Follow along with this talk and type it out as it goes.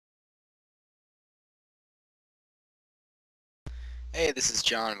Hey, this is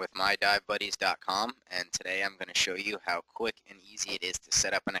John with MyDiveBuddies.com, and today I'm going to show you how quick and easy it is to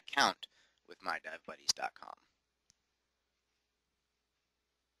set up an account with MyDiveBuddies.com.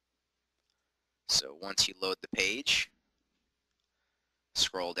 So once you load the page,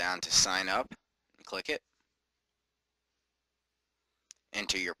 scroll down to sign up and click it.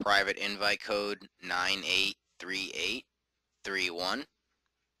 Enter your private invite code 983831.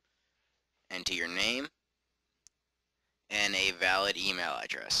 Enter your name and a valid email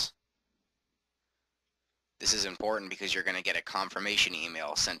address. This is important because you're going to get a confirmation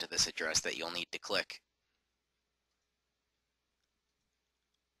email sent to this address that you'll need to click.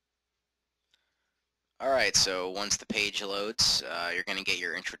 Alright, so once the page loads, you're going to get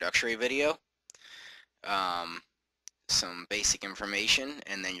your introductory video, some basic information,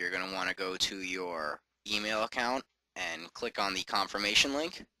 and then you're going to want to go to your email account and click on the confirmation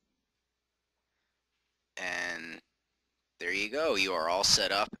link. And there you go. You are all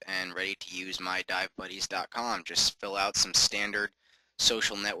set up and ready to use MyDiveBuddies.com. Just fill out some standard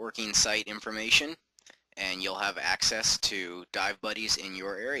social networking site information, and you'll have access to dive buddies in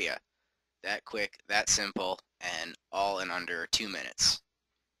your area. That quick, that simple, and all in under 2 minutes.